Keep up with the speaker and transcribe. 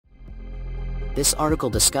This article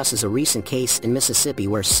discusses a recent case in Mississippi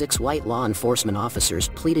where 6 white law enforcement officers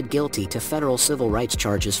pleaded guilty to federal civil rights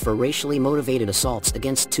charges for racially motivated assaults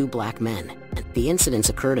against 2 black men. The incidents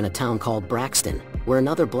occurred in a town called Braxton, where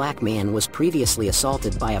another black man was previously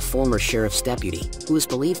assaulted by a former sheriff's deputy, who is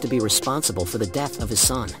believed to be responsible for the death of his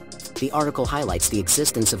son. The article highlights the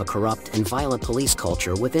existence of a corrupt and violent police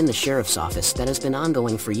culture within the sheriff's office that has been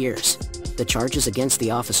ongoing for years. The charges against the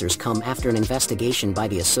officers come after an investigation by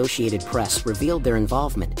the Associated Press revealed their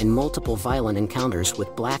involvement in multiple violent encounters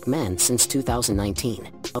with black men since 2019.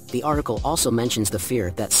 The article also mentions the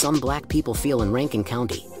fear that some black people feel in Rankin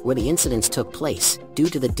County, where the incidents took place, due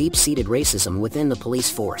to the deep-seated racism within the police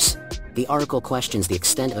force. The article questions the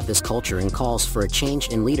extent of this culture and calls for a change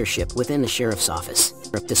in leadership within the sheriff's office.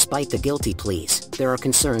 Despite the guilty pleas, there are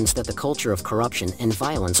concerns that the culture of corruption and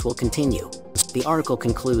violence will continue. The article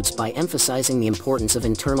concludes by emphasizing the importance of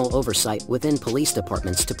internal oversight within police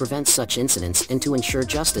departments to prevent such incidents and to ensure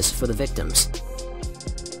justice for the victims.